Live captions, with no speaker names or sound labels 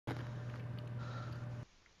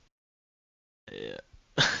Yeah.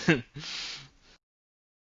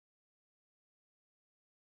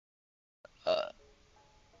 uh,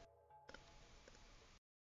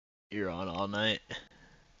 you're on all night.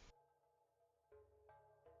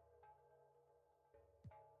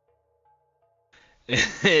 Put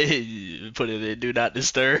it in do not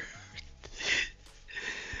disturb.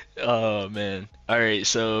 Oh man. Alright,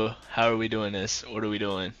 so how are we doing this? What are we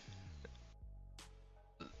doing?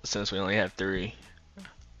 Since we only have three.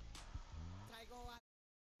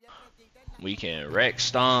 We can wreck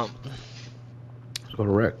stomp. Let's go to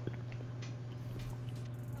wreck.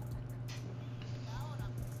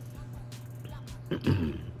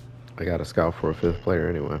 I got a scout for a fifth player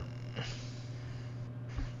anyway.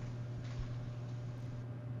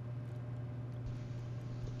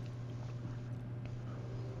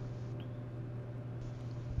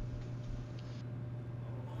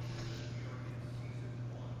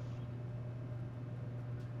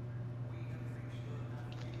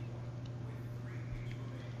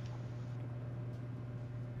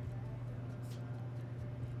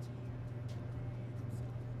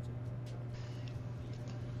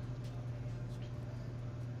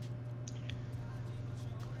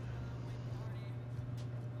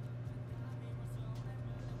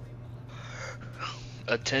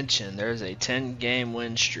 Attention, there's a 10-game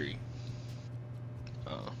win streak.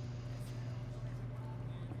 Oh.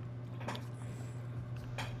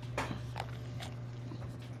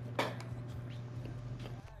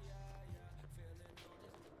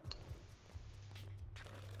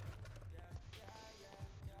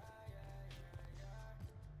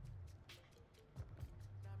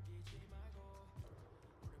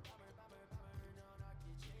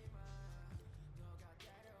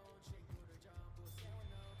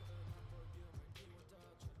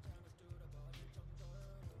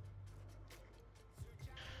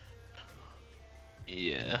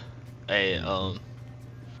 Yeah. Hey,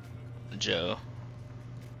 Joe.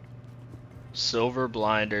 Silver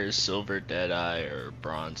blinders, silver deadeye, or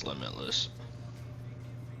bronze limitless?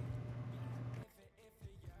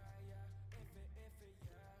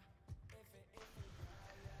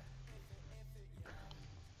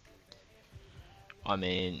 I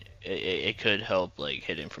mean, it could help like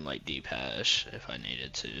hitting from like deep hash if I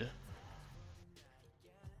needed to.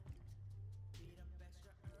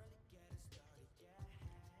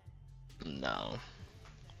 No.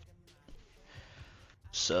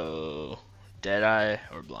 So, deadeye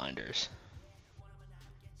or blinders?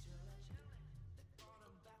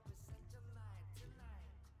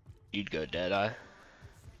 You'd go deadeye.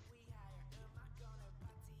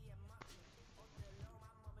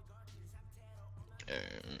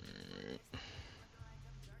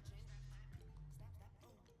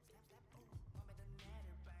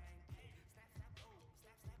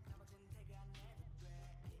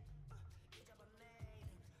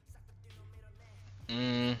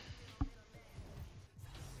 Mm,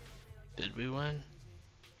 did we win?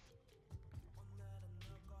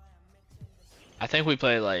 I think we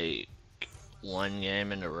played like one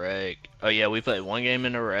game in the rec. Oh yeah, we played one game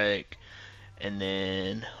in the rec, and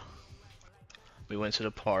then we went to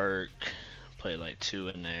the park, played like two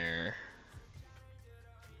in there,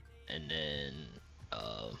 and then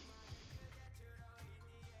um,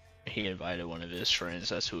 he invited one of his friends.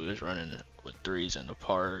 That's who was running with threes in the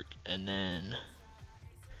park, and then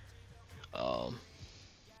um,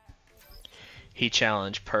 he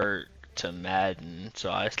challenged Perk to Madden. So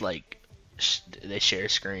I was like, they share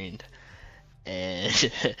screened, and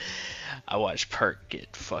I watched Perk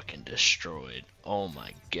get fucking destroyed. Oh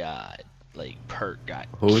my god, like Perk got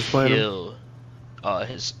Who was playing him? killed.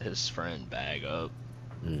 His friend Bag Up.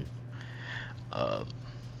 Mm. Um,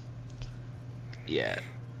 yeah,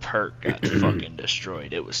 Perk got fucking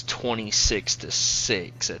destroyed. It was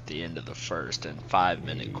 26-6 at the end of the first in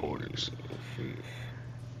 5-minute quarters.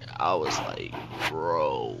 I was like,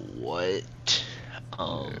 bro, what?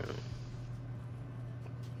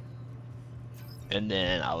 And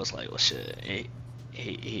then I was like, well, shit.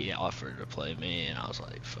 He offered to play me, and I was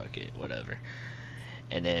like, fuck it, whatever.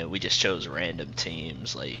 And then we just chose random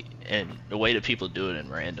teams, like, and the way that people do it in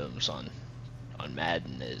randoms on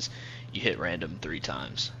Madden is you hit random 3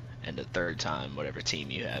 times, and the third time, whatever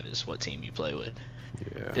team you have is what team you play with.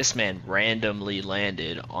 Yeah. This man randomly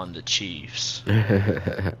landed on the Chiefs.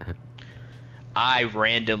 I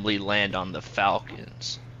randomly land on the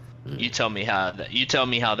Falcons. You tell me how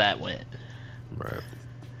that went. Right.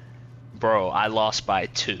 Bro, I lost by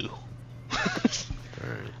 2.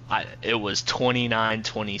 Right. It was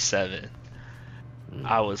 29-27.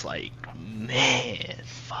 I was like, man,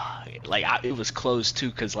 fuck. Like, it was close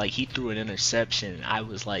too, cause like he threw an interception. And I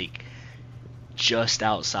was like, just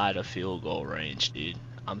outside of field goal range, dude.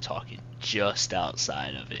 I'm talking just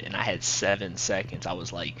outside of it. And I had 7 seconds. I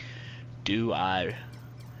was like, do I...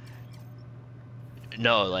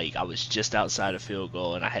 No, like, I was just outside of field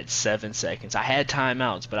goal, and I had 7 seconds. I had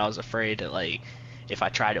timeouts, but I was afraid that, like, if I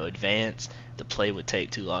tried to advance, the play would take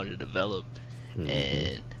too long to develop,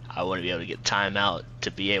 and I wouldn't be able to get timeout to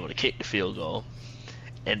be able to kick the field goal.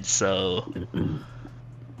 And so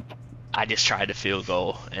I just tried the field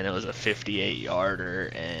goal, and it was a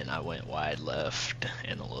 58-yarder, and I went wide left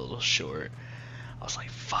and a little short. I was like,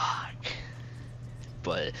 fuck.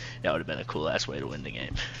 But that would have been a cool-ass way to win the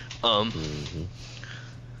game. But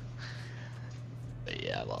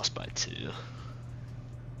yeah, I lost by 2.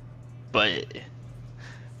 But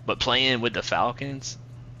playing with the Falcons,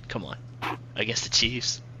 come on, against the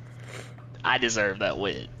Chiefs, I deserve that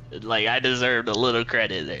win. Like, I deserved a little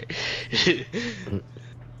credit there.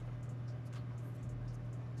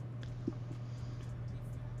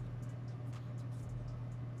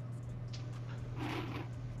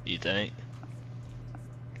 You think?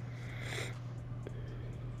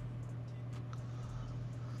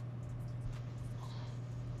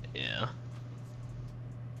 Yeah.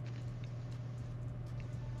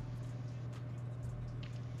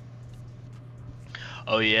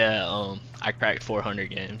 Oh yeah, I cracked 400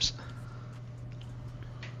 games.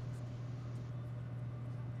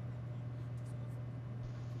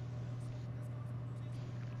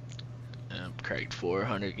 Cracked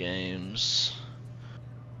 400 games.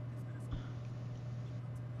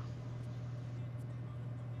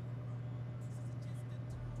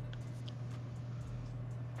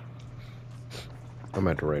 I'm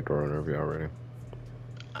at the right door whenever y'all ready.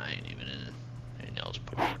 I ain't even in y'all's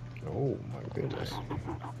part. Oh my goodness.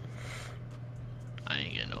 I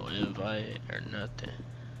ain't getting no invite or nothing.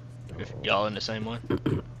 If y'all in the same one?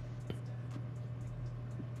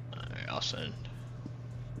 Alright, I'll send.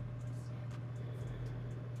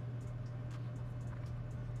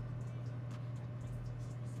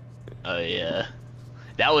 Oh yeah.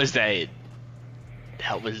 That was that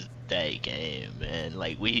game, man.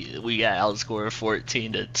 Like we got outscored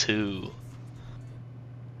 14-2.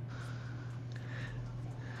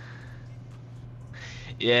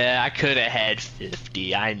 Yeah, I could have had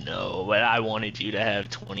 50, I know, but I wanted you to have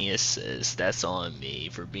 20 assists. That's on me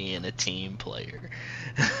for being a team player.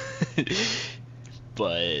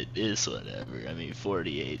 But it's whatever. I mean,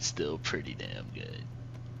 48's still pretty damn good.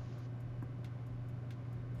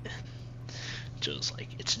 Joe's like,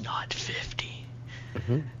 it's not 50.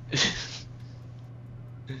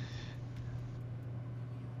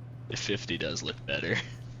 The 50 does look better.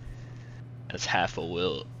 That's half a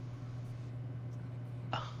wilt.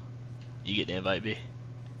 You get the invite, B?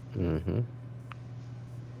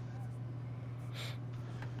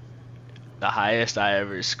 The highest I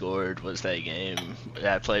ever scored was that game that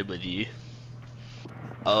I played with you.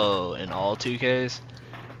 Oh, in all 2Ks?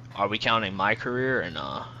 Are we counting my career or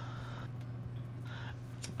nah?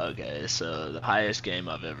 Okay, so the highest game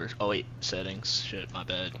I've ever... Oh wait, settings. Shit, my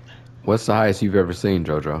bad. What's the highest you've ever seen,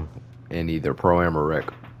 JoJo? In either Pro-Am or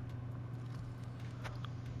Rec?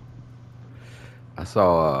 I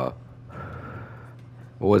saw,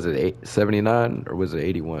 what was it, 79 or was it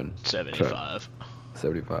 81? 75.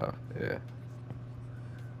 75, yeah.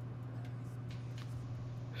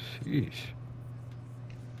 Sheesh.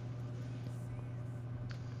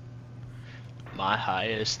 My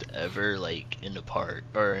highest ever, like, in the park,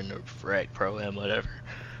 or in the Rec, Pro-Am, whatever,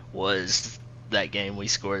 was that game we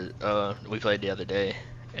scored, we played the other day,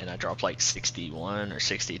 and I dropped like 61 or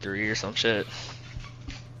 63 or some shit.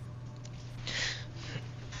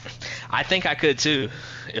 I think I could too,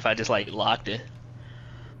 if I just like locked it.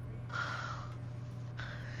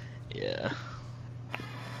 Yeah.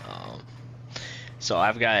 So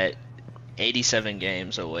I've got 87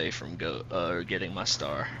 games away from getting my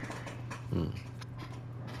star.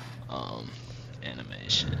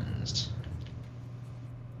 Animations.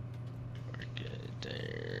 We're good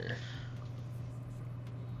there.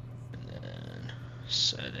 And then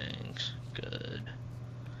settings, good.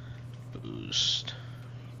 Boost,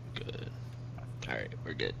 good. Alright,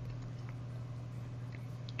 we're good.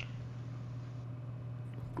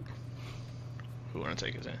 Who wanna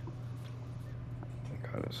take us in?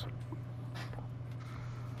 Got us.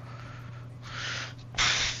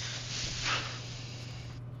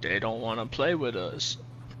 They don't want to play with us.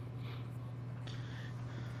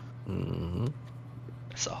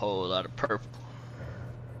 It's a whole lot of purple.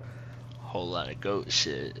 A whole lot of goat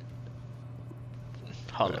shit.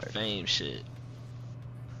 Hall of Fame shit.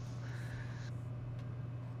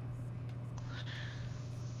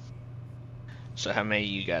 So how many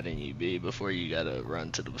you got in UB before you gotta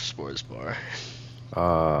run to the sports bar?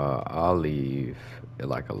 I'll leave at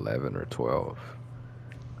like 11 or 12.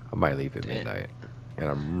 I might leave at Damn. midnight. And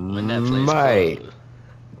I When that place might closed.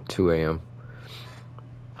 2 a.m.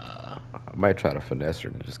 Uh, I might try to finesse her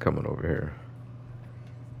into just coming over here.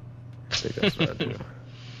 I think that's what I do.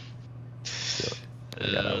 Yep.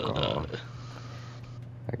 I got alcohol.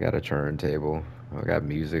 I got a turntable. I got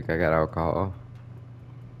music. I got alcohol.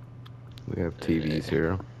 We have TVs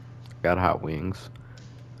here. Got hot wings.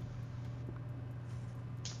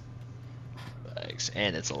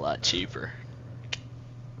 And it's a lot cheaper.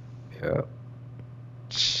 Yep.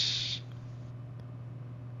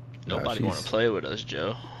 Nobody want to play with us,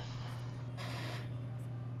 Joe.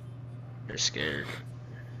 They're scared.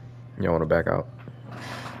 You want to back out?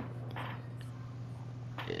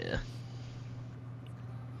 Yeah.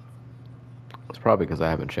 It's probably because I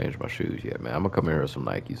haven't changed my shoes yet, man. I'm gonna come in here with some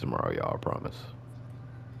Nikes tomorrow, y'all. I promise.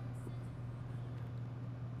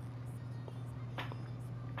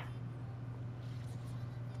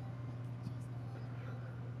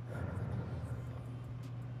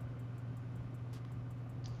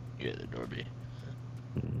 Yeah, the door be.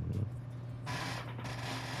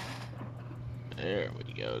 There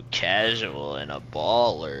we go. Casual and a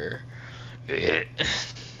baller. You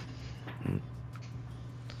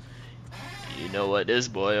know what this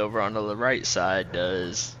boy over on the right side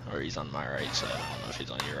does? Or he's on my right side. I don't know if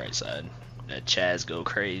he's on your right side. That Chaz go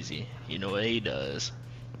crazy. You know what he does?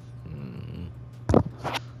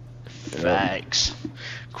 Facts.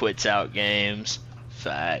 Quits out games.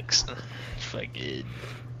 Facts. Fucking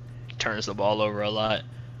turns the ball over a lot.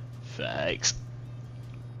 Facts.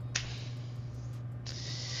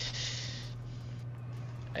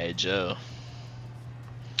 Hey Joe,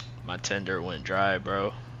 my tender went dry,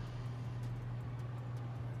 bro.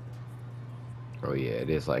 Oh yeah, it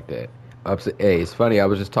is like that. Hey, it's funny. I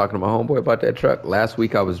was just talking to my homeboy about that truck. Last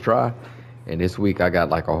week I was dry, and this week I got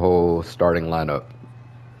like a whole starting lineup.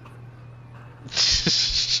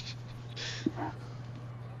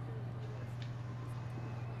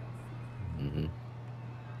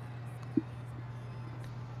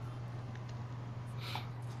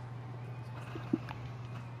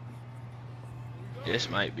 This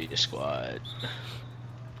might be the squad.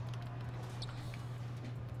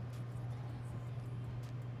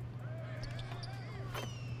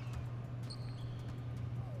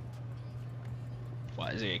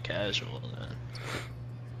 Why is he a casual then?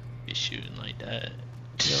 He's shooting like that.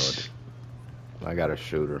 You know, I got a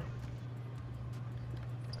shooter.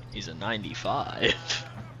 He's a 95.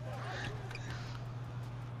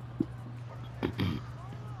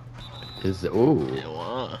 Ooh. Yeah,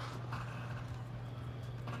 wow.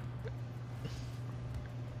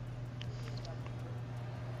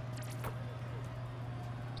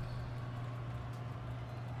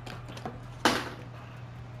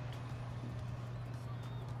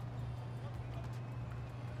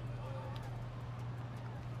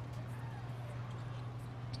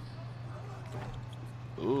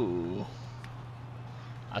 Ooh.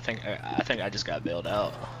 I think I just got bailed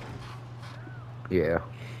out. Yeah.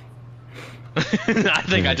 I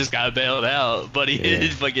think I just got bailed out, but he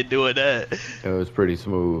is fucking doing that. It was pretty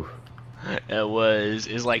smooth. It was.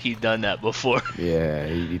 It's like he's done that before. Yeah,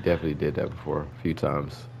 he definitely did that before a few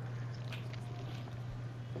times.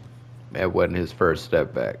 That wasn't his first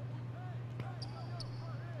step back.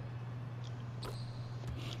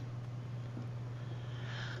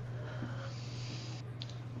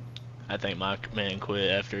 I think my man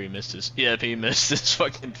quit after he missed his. Yep, he missed his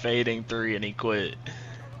fucking fading three and he quit.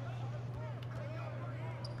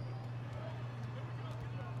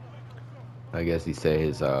 I guess he said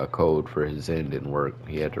his code for his Zen didn't work.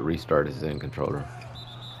 He had to restart his Zen controller.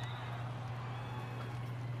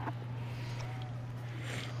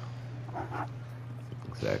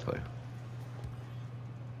 Exactly.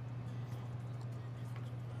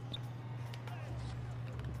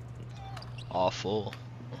 Awful.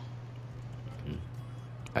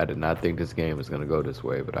 I did not think this game was going to go this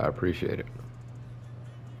way, but I appreciate it.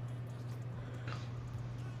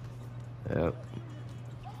 Yep.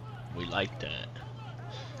 We like that.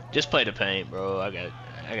 Just play the paint, bro. I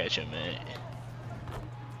got you, man.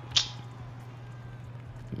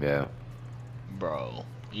 Yeah. Bro,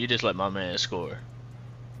 you just let my man score.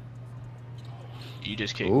 You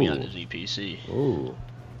just kicked me out of ZPC. Ooh.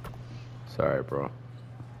 Sorry, bro.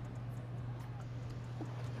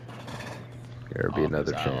 There'll be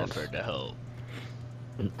another chance. I offered to help.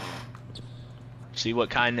 See what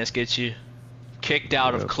kindness gets you? Kicked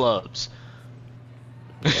out of clubs.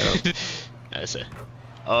 Yep. That's it.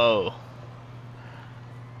 Oh.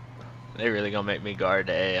 They really gonna make me guard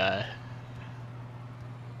the AI.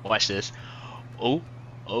 Watch this. Oh,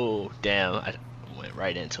 oh, damn! I went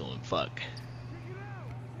right into him. Fuck.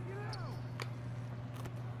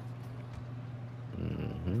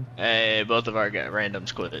 Mm-hmm. Hey, both of our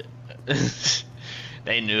randoms quit.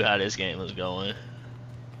 They knew how this game was going.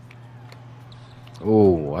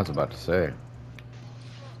 Oh, I was about to say.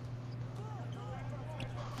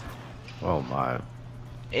 Oh my.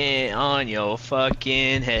 And on your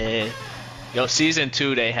fucking head. Yo, season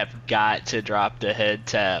 2, they have got to drop the head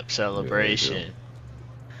tap celebration.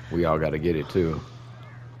 We all got to get it too.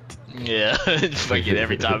 Yeah, fucking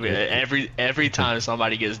every time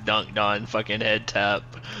somebody gets dunked on, fucking head tap.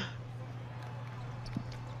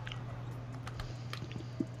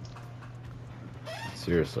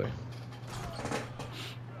 Seriously.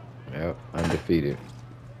 Yep, undefeated.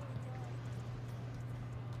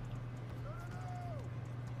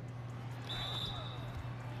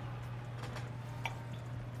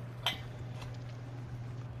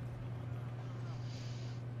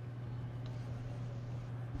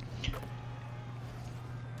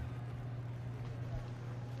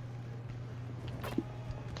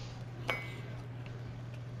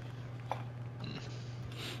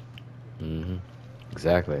 Mm-hmm.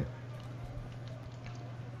 Exactly.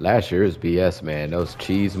 Last year's BS, man. Those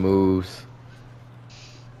cheese moves.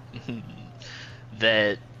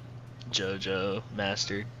 That JoJo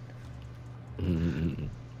mastered. Mm-hmm.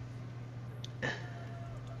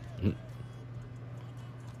 He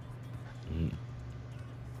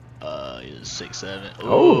was 6'7".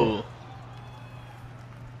 Oh.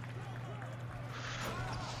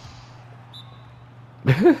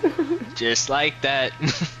 Ooh. Just like that.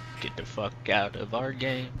 Get the fuck out of our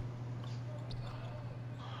game.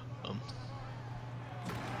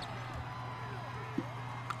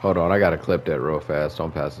 Hold on, I gotta clip that real fast.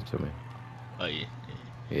 Don't pass it to me. Oh yeah.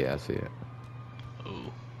 Yeah, I see it.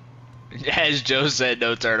 Ooh. As Joe said,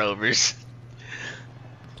 no turnovers.